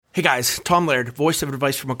Hey guys, Tom Laird, voice of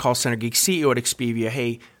advice from a call center geek, CEO at Expedia.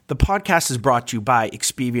 Hey, the podcast is brought to you by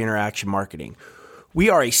Expedia Interaction Marketing. We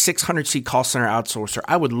are a 600-seat call center outsourcer.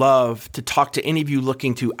 I would love to talk to any of you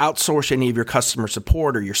looking to outsource any of your customer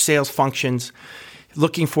support or your sales functions,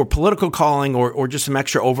 looking for political calling or just some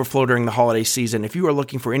extra overflow during the holiday season. If you are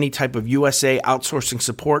looking for any type of USA outsourcing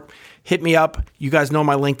support, hit me up. You guys know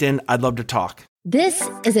my LinkedIn. I'd love to talk. This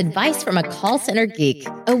is Advice from a Call Center Geek,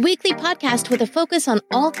 a weekly podcast with a focus on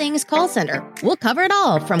all things call center. We'll cover it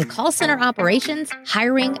all from call center operations,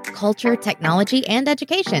 hiring, culture, technology, and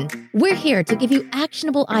education. We're here to give you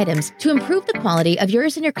actionable items to improve the quality of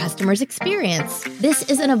yours and your customers' experience. This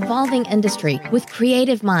is an evolving industry with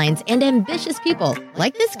creative minds and ambitious people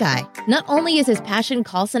like this guy. Not only is his passion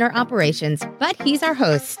call center operations, but he's our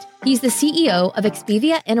host. He's the CEO of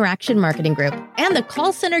Expedia Interaction Marketing Group and the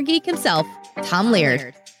call center geek himself, Tom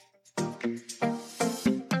Laird.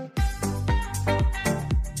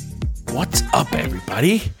 What's up,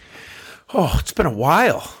 everybody? Oh, it's been a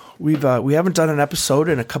while. We haven't done an episode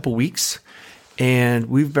in a couple weeks, and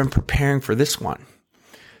we've been preparing for this one.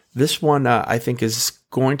 This one, I think, is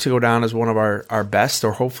going to go down as one of our best,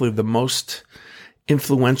 or hopefully the most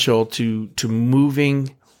influential to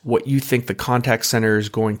moving what you think the contact center is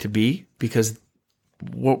going to be, because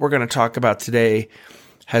what we're going to talk about today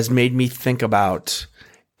has made me think about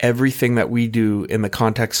everything that we do in the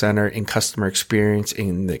contact center, in customer experience,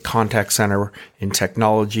 in the contact center, in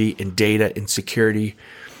technology, in data, in security.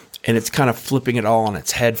 And it's kind of flipping it all on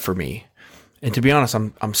its head for me. And to be honest,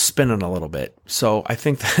 I'm spinning a little bit. So I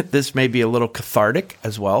think that this may be a little cathartic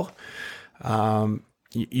as well. All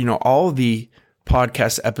of the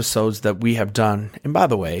podcast episodes that we have done. And by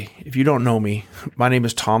the way, if you don't know me, my name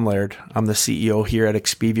is Tom Laird. I'm the CEO here at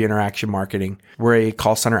Expedia Interaction Marketing. We're a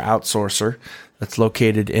call center outsourcer that's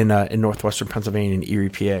located in northwestern Pennsylvania in Erie,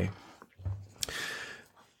 PA.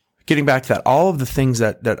 Getting back to that, all of the things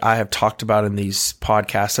that I have talked about in these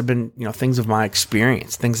podcasts have been, things of my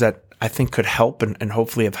experience, things that I think could help and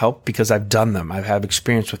hopefully have helped because I've done them. I have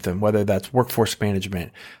experience with them, whether that's workforce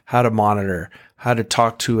management, how to monitor, how to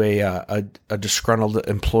talk to a disgruntled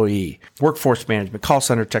employee, workforce management, call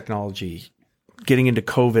center technology, getting into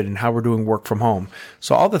COVID and how we're doing work from home.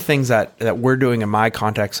 So all the things that we're doing in my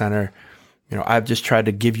contact center, I've just tried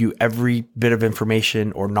to give you every bit of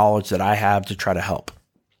information or knowledge that I have to try to help.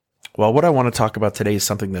 Well, what I want to talk about today is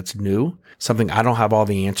something that's new, something I don't have all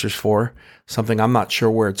the answers for, something I'm not sure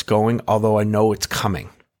where it's going, although I know it's coming.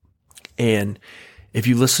 And if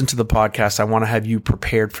you listen to the podcast, I want to have you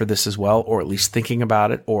prepared for this as well, or at least thinking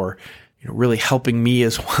about it, or really helping me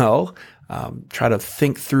as well, try to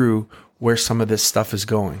think through where some of this stuff is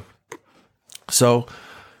going. So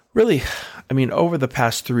really, over the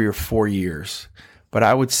past 3 or 4 years, but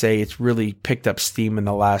I would say it's really picked up steam in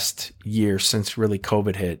the last year since really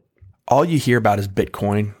COVID hit. All you hear about is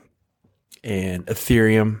Bitcoin and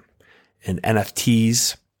Ethereum and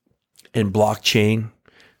NFTs and blockchain,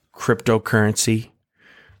 cryptocurrency,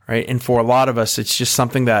 right? And for a lot of us, it's just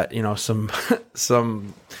something that,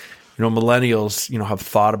 some millennials, have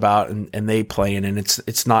thought about and they play in, and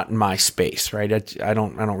it's not in my space, right? I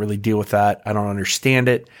don't really deal with that. I don't understand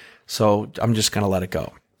it. So I'm just going to let it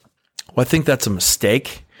go. Well, I think that's a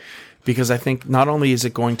mistake, because I think not only is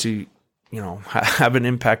it going to, have an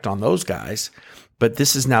impact on those guys, but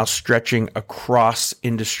this is now stretching across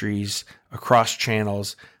industries, across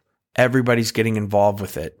channels. Everybody's getting involved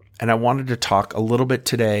with it. And I wanted to talk a little bit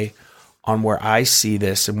today on where I see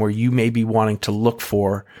this and where you may be wanting to look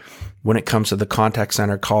for when it comes to the contact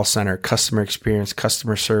center, call center, customer experience,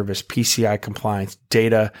 customer service, PCI compliance,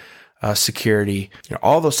 data, security,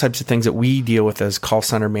 all those types of things that we deal with as call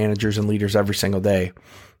center managers and leaders every single day.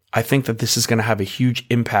 I think that this is going to have a huge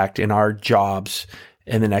impact in our jobs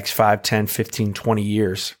in the next 5, 10, 15, 20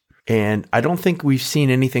 years. And I don't think we've seen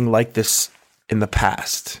anything like this in the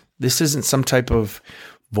past. This isn't some type of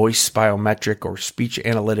voice biometric or speech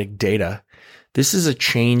analytic data. This is a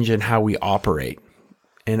change in how we operate.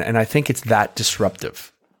 And I think it's that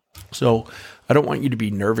disruptive. So I don't want you to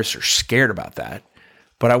be nervous or scared about that,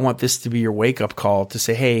 but I want this to be your wake-up call to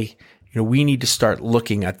say, hey, we need to start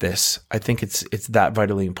looking at this. I think it's that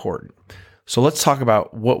vitally important. So let's talk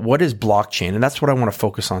about what is blockchain, and that's what I want to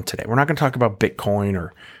focus on today. We're not going to talk about Bitcoin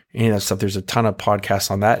or any of that stuff. There's a ton of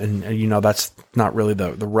podcasts on that, and that's not really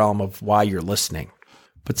the realm of why you're listening.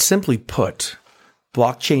 But simply put,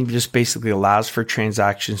 blockchain just basically allows for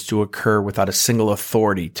transactions to occur without a single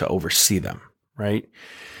authority to oversee them, right?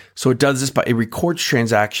 So it does this by, it records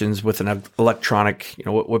transactions with an electronic,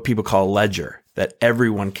 what people call a ledger that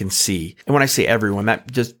everyone can see. And when I say everyone,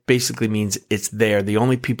 that just basically means it's there. The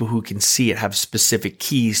only people who can see it have specific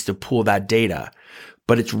keys to pull that data.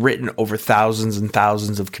 but it's written over thousands and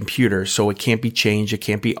thousands of computers. So it can't be changed. It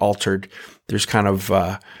can't be altered. There's kind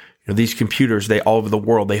of, these computers, they all over the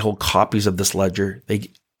world, they hold copies of this ledger.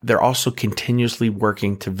 They're also continuously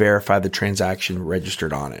working to verify the transaction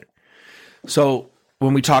registered on it. So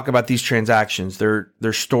when we talk about these transactions,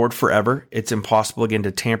 they're stored forever. It's impossible, again,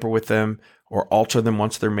 to tamper with them or alter them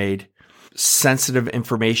once they're made. Sensitive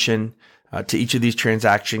information to each of these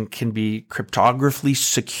transactions can be cryptographically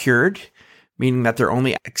secured, meaning that they're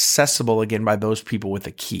only accessible, again, by those people with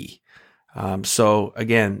a key. So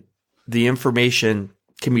again, the information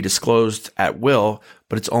can be disclosed at will,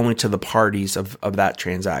 but it's only to the parties of that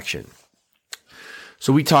transaction.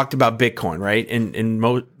 So we talked about Bitcoin, right? And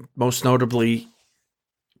most notably,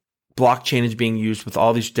 blockchain is being used with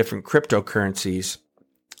all these different cryptocurrencies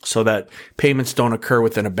so that payments don't occur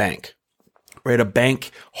within a bank, right? A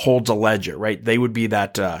bank holds a ledger, right? They would be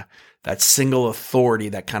that single authority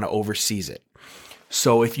that kind of oversees it.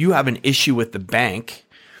 So if you have an issue with the bank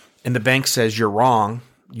and the bank says you're wrong,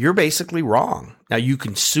 you're basically wrong. Now you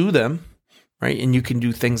can sue them, right? And you can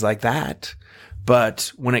do things like that.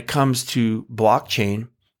 But when it comes to blockchain,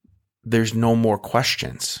 there's no more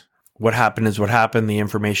questions. What happened is what happened. The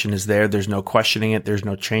information is there. There's no questioning it. There's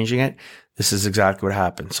no changing it. This is exactly what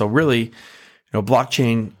happened. So really,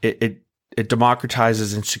 blockchain, it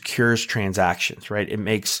democratizes and secures transactions, right? It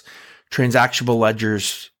makes transactional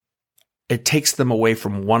ledgers, it takes them away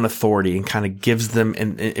from one authority and kind of gives them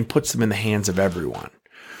and puts them in the hands of everyone,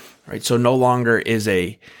 right? So no longer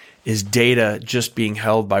is data just being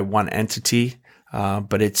held by one entity,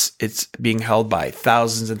 but it's being held by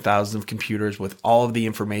thousands and thousands of computers with all of the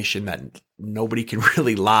information that nobody can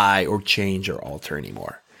really lie or change or alter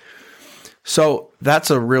anymore. So that's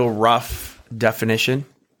a real rough definition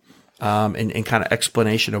and kind of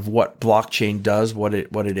explanation of what blockchain does, what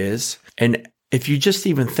it is. And if you just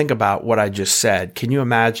even think about what I just said, can you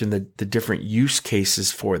imagine the different use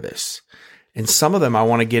cases for this? And some of them I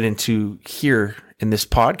want to get into here in this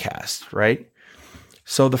podcast, right?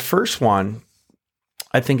 So the first one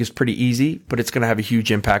I think is pretty easy, but it's going to have a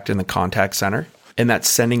huge impact in the contact center, and that's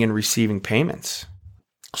sending and receiving payments.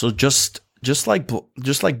 So just like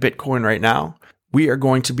Bitcoin right now, we are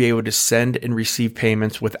going to be able to send and receive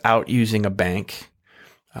payments without using a bank,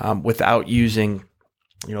 without using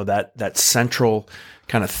that central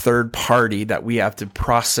kind of third party that we have to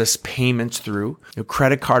process payments through.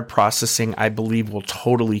 Credit card processing, I believe, will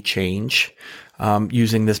totally change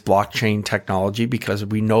using this blockchain technology, because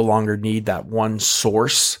we no longer need that one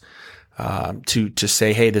source to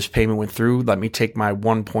say, hey, this payment went through. Let me take my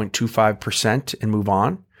 1.25% and move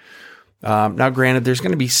on. Now, granted, there's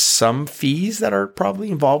going to be some fees that are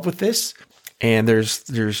probably involved with this, and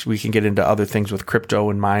we can get into other things with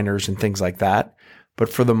crypto and miners and things like that. But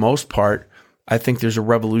for the most part, I think there's a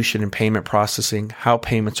revolution in payment processing, how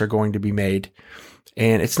payments are going to be made.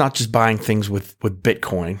 And it's not just buying things with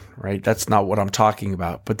Bitcoin, right? That's not what I'm talking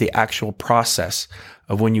about. But the actual process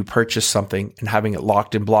of when you purchase something and having it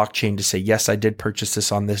locked in blockchain to say, yes, I did purchase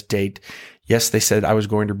this on this date. Yes, they said I was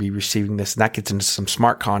going to be receiving this. And that gets into some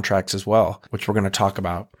smart contracts as well, which we're going to talk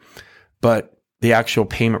about. But the actual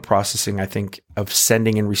payment processing, I think, of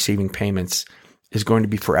sending and receiving payments is going to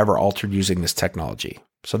be forever altered using this technology.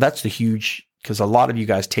 So that's the huge, because a lot of you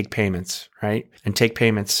guys take payments, right? And take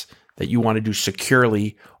payments that you want to do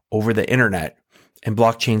securely over the internet. And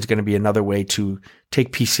blockchain is going to be another way to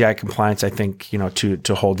take PCI compliance, I think,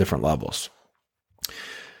 to whole different levels.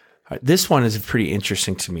 This one is pretty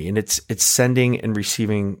interesting to me, and it's sending and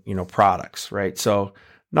receiving, products, right? So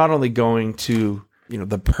not only going to,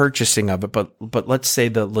 the purchasing of it, but let's say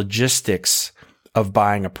the logistics of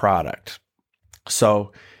buying a product.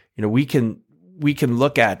 So, we can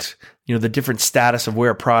look at, the different status of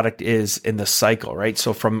where a product is in the cycle, right?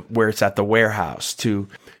 So from where it's at the warehouse to,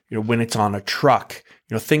 when it's on a truck,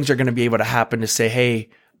 things are going to be able to happen to say, hey,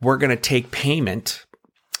 we're going to take payment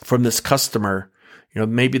from this customer.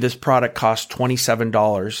 Maybe this product costs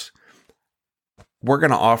 $27. We're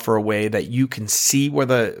going to offer a way that you can see where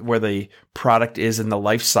the product is in the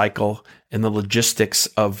life cycle and the logistics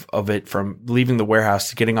of it, from leaving the warehouse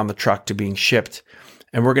to getting on the truck to being shipped.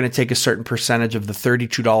 And we're going to take a certain percentage of the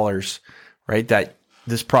 $32, right, that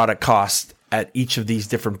this product costs at each of these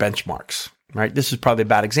different benchmarks, right? This is probably a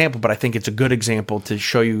bad example, but I think it's a good example to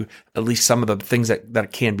show you at least some of the things that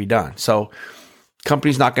can be done. So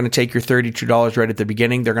company's not going to take your $32 right at the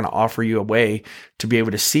beginning. They're going to offer you a way to be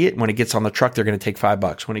able to see it. When it gets on the truck, they're going to take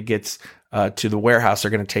 $5. When it gets to the warehouse,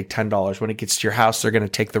 they're going to take $10. When it gets to your house, they're going to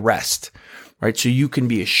take the rest, right? So you can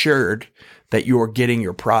be assured that you're getting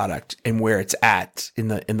your product and where it's at in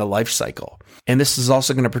the life cycle. And this is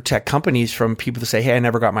also going to protect companies from people to say, hey, I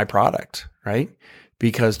never got my product, right?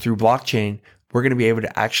 because through blockchain, we're going to be able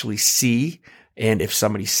to actually see, and if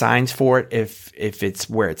somebody signs for it, if it's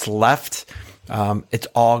where it's left, it's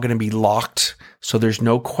all going to be locked. So there's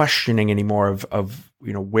no questioning anymore of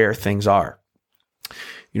where things are.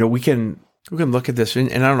 We can look at this,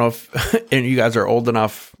 and I don't know if and you guys are old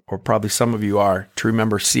enough, or probably some of you are, to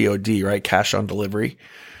remember COD, right? Cash on delivery.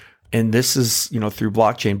 And this is, through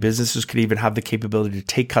blockchain, businesses could even have the capability to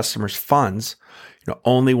take customers' funds,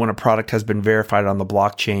 only when a product has been verified on the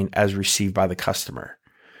blockchain as received by the customer.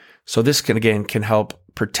 So this can help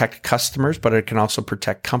protect customers, but it can also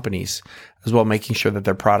protect companies as well, making sure that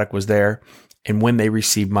their product was there and when they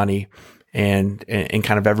receive money, and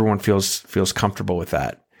kind of everyone feels comfortable with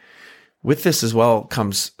that. With this as well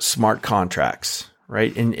comes smart contracts,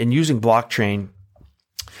 right? And using blockchain,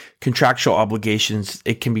 contractual obligations,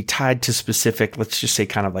 it can be tied to specific, let's just say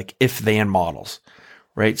kind of like if-then models,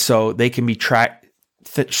 right? So they can be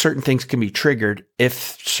certain things can be triggered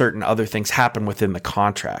if certain other things happen within the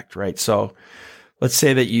contract, right? So let's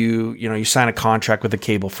say that you sign a contract with a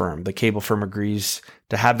cable firm. The cable firm agrees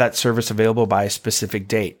to have that service available by a specific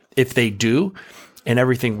date. If they do and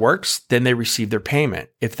everything works, then they receive their payment.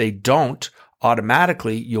 If they don't,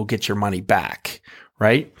 automatically you'll get your money back,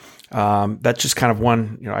 right? That's just kind of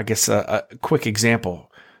one, I guess a quick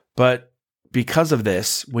example. But because of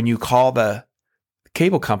this, when you call the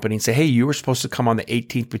cable company and say, hey, you were supposed to come on the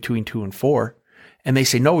 18th between 2 and 4, and they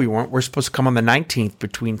say, no, we weren't. We're supposed to come on the 19th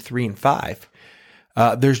between 3 and 5.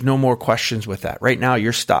 There's no more questions with that. Right now,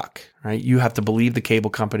 you're stuck, right? You have to believe the cable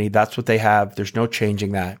company. That's what they have. There's no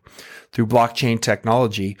changing that. Through blockchain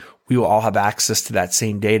technology, we will all have access to that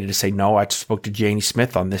same data to say, no, I spoke to Janie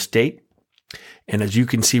Smith on this date. And as you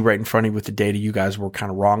can see right in front of you with the data, you guys were kind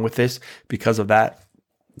of wrong with this. Because of that,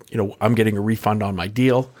 I'm getting a refund on my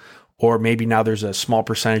deal. Or maybe now there's a small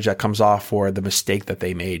percentage that comes off for the mistake that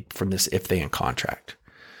they made from this if-then contract.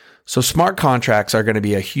 So smart contracts are going to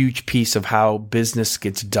be a huge piece of how business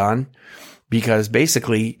gets done, because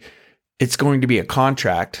basically it's going to be a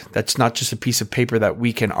contract that's not just a piece of paper that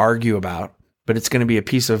we can argue about, but it's going to be a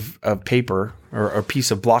piece of paper or a piece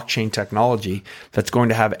of blockchain technology that's going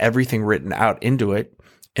to have everything written out into it.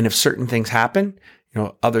 And if certain things happen,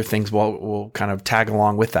 other things will kind of tag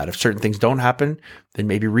along with that. If certain things don't happen, then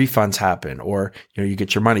maybe refunds happen, or you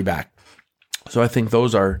get your money back. So I think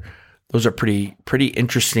those are pretty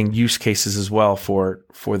interesting use cases as well for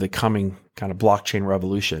the coming kind of blockchain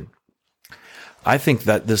revolution. I think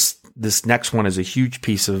that this next one is a huge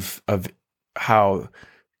piece of how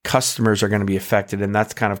customers are going to be affected, and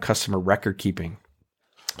that's kind of customer record keeping.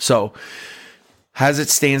 So as it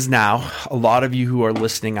stands now, a lot of you who are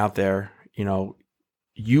listening out there,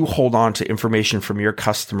 you hold on to information from your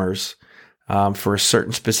customers for a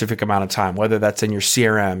certain specific amount of time, whether that's in your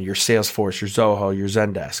CRM, your Salesforce, your Zoho, your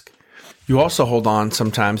Zendesk. You also hold on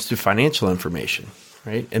sometimes to financial information,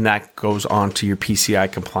 right? And that goes on to your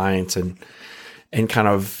PCI compliance and kind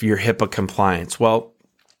of your HIPAA compliance. Well,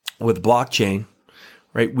 with blockchain,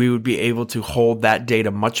 right, we would be able to hold that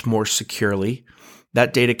data much more securely.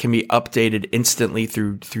 That data can be updated instantly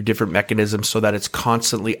through different mechanisms so that it's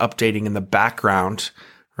constantly updating in the background,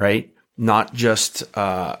 right? Not just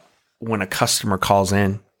when a customer calls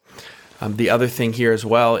in. The other thing here as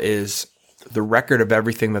well is the record of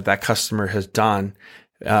everything that customer has done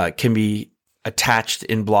can be attached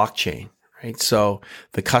in blockchain, right? So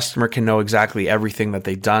the customer can know exactly everything that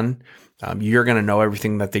they've done. You're going to know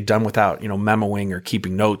everything that they've done without, memoing or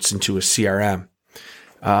keeping notes into a CRM.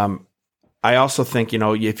 I also think,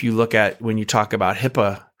 if you look at when you talk about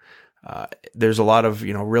HIPAA, there's a lot of,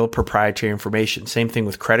 real proprietary information. Same thing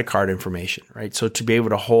with credit card information, right? So to be able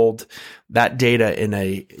to hold that data in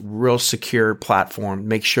a real secure platform,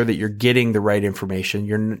 make sure that you're getting the right information.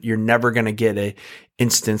 You're never going to get a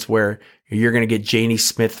instance where you're going to get Janie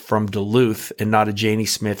Smith from Duluth and not a Janie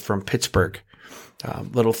Smith from Pittsburgh.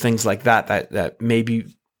 Little things like that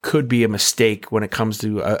maybe could be a mistake when it comes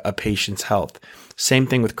to a patient's health. Same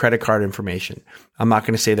thing with credit card information. I'm not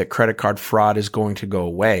going to say that credit card fraud is going to go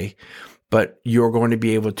away, but you're going to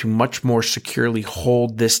be able to much more securely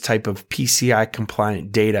hold this type of PCI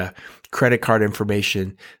compliant data, credit card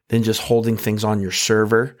information, than just holding things on your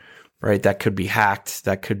server, right? That could be hacked,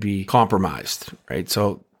 that could be compromised, right?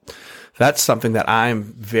 So that's something that I'm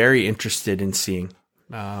very interested in seeing.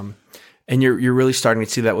 And you're really starting to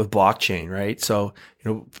see that with blockchain, right? So,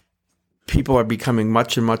 people are becoming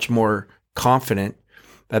much and much more confident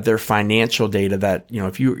that their financial data that,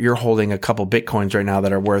 if you're holding a couple Bitcoins right now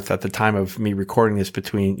that are worth at the time of me recording this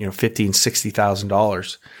between, $50,000 and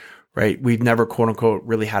 $60,000, right? We've never quote unquote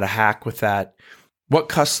really had a hack with that. What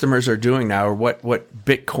customers are doing now, or what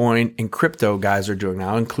Bitcoin and crypto guys are doing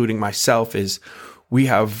now, including myself, is we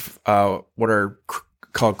have what are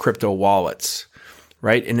called crypto wallets,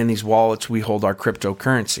 right? And in these wallets, we hold our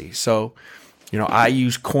cryptocurrency. So, I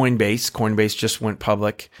use Coinbase. Coinbase just went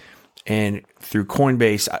public. And through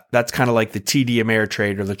Coinbase, that's kind of like the TD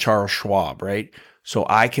Ameritrade or the Charles Schwab, right? So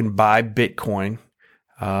I can buy Bitcoin.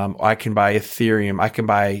 I can buy Ethereum. I can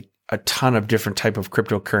buy a ton of different type of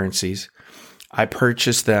cryptocurrencies. I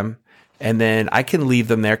purchase them, and then I can leave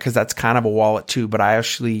them there because that's kind of a wallet too. But I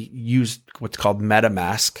actually use what's called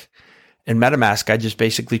MetaMask. In MetaMask, I just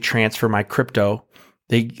basically transfer my crypto.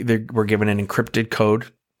 We're given an encrypted code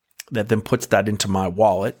that then puts that into my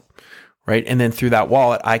wallet, right? And then through that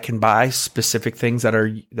wallet, I can buy specific things that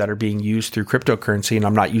are being used through cryptocurrency, and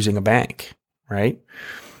I'm not using a bank, right?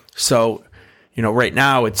 So, right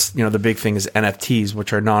now it's, the big thing is NFTs,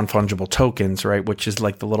 which are non-fungible tokens, right? Which is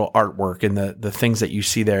like the little artwork and the things that you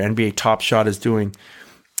see there. NBA Top Shot is doing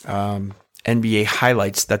NBA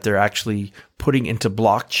highlights that they're actually putting into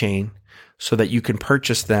blockchain so that you can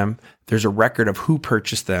purchase them. There's a record of who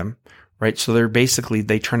purchased them, right? So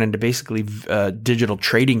they turn into basically digital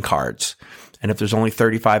trading cards. And if there's only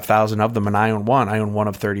 35,000 of them and I own one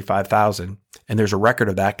of 35,000. And there's a record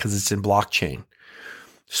of that because it's in blockchain.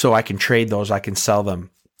 So I can trade those, I can sell them.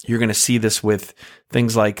 You're going to see this with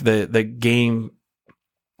things like the game,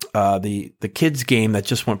 the kids game that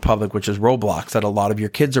just went public, which is Roblox, that a lot of your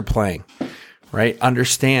kids are playing, right?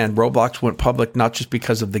 Understand Roblox went public not just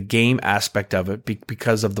because of the game aspect of it,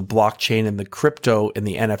 because of the blockchain and the crypto and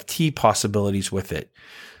the NFT possibilities with it.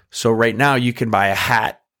 So right now you can buy a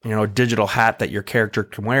hat, a digital hat that your character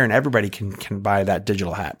can wear, and everybody can buy that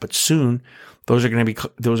digital hat. But soon those are going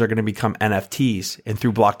to become NFTs, and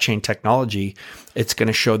through blockchain technology, it's going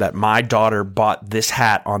to show that my daughter bought this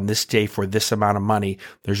hat on this day for this amount of money.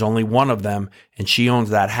 There's only one of them, and she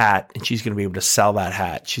owns that hat, and she's going to be able to sell that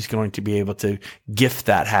hat. She's going to be able to gift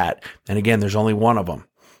that hat. And again, there's only one of them,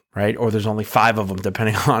 right? Or there's only 5 of them,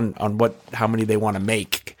 depending on how many they want to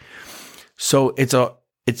make. So it's a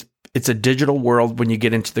digital world. When you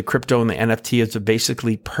get into the crypto and the NFT, it's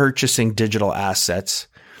basically purchasing digital assets.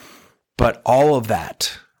 But all of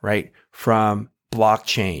that, right, from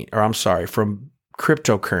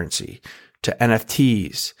cryptocurrency to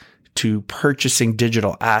NFTs to purchasing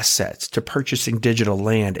digital assets to purchasing digital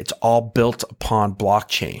land, it's all built upon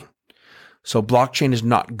blockchain. So blockchain is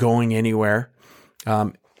not going anywhere.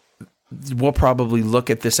 We'll probably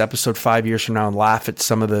look at this episode 5 years from now and laugh at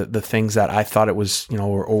some of the things that I thought it was,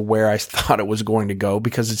 or where I thought it was going to go,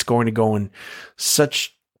 because it's going to go in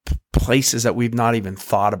such places that we've not even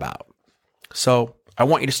thought about. So I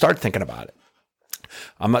want you to start thinking about it.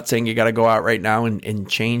 I'm not saying you got to go out right now and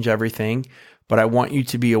change everything, but I want you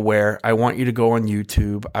to be aware. I want you to go on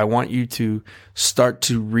YouTube. I want you to start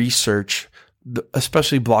to research,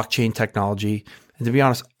 especially blockchain technology. And to be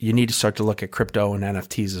honest, you need to start to look at crypto and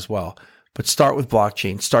NFTs as well. But start with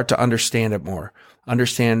blockchain. Start to understand it more.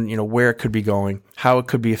 Understand, where it could be going, how it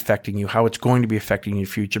could be affecting you, how it's going to be affecting you in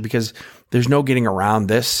the future, because there's no getting around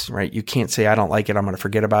this, right? You can't say, I don't like it, I'm going to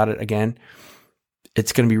forget about it again.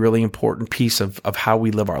 It's going to be a really important piece of how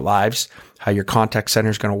we live our lives, how your contact center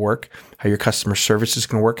is going to work, how your customer service is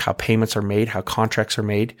going to work, how payments are made, how contracts are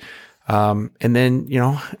made. And then,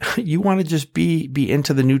 you want to just be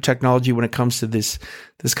into the new technology when it comes to this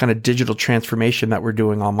kind of digital transformation that we're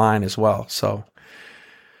doing online as well. So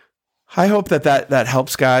I hope that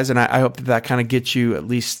helps, guys. And I hope that kind of gets you at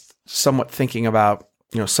least somewhat thinking about,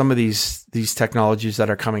 some of these technologies that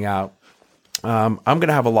are coming out. I'm going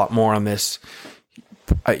to have a lot more on this.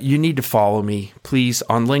 You need to follow me, please,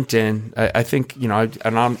 on LinkedIn. I think,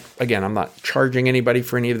 I'm not charging anybody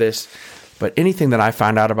for any of this, but anything that I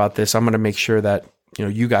find out about this, I'm going to make sure that,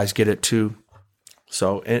 you guys get it too.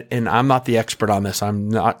 So, and I'm not the expert on this. I'm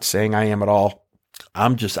not saying I am at all.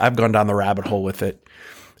 I've gone down the rabbit hole with it,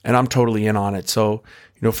 and I'm totally in on it. So,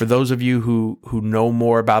 for those of you who know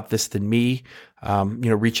more about this than me,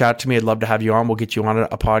 reach out to me. I'd love to have you on. We'll get you on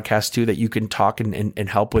a podcast too, that you can talk and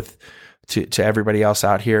help with to everybody else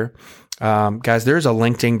out here. Guys, there's a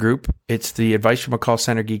LinkedIn group. It's the Advice from a Call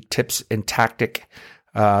Center Geek Tips and Tactic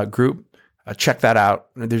group. Check that out.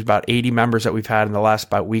 There's about 80 members that we've had in the last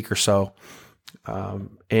about week or so.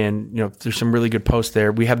 And there's some really good posts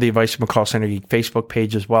there. We have the Advice from a Call Center Geek Facebook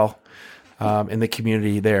page as well, in the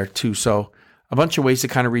community there too. So a bunch of ways to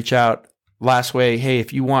kind of reach out. Last way, hey,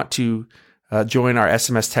 if you want to join our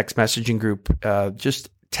SMS text messaging group, just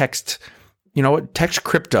text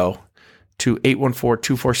crypto to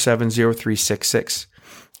 814-247-0366.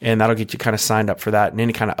 And that'll get you kind of signed up for that. And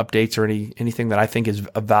any kind of updates or anything that I think is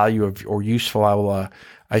of value or useful,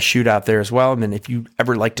 I shoot out there as well. And then if you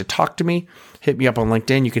ever like to talk to me, hit me up on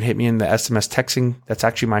LinkedIn. You can hit me in the SMS texting. That's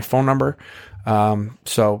actually my phone number.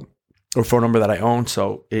 Or phone number that I own.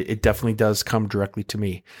 So it definitely does come directly to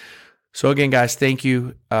me. So again, guys, thank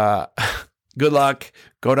you. Good luck.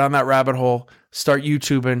 Go down that rabbit hole. Start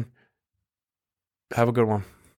YouTubing. Have a good one.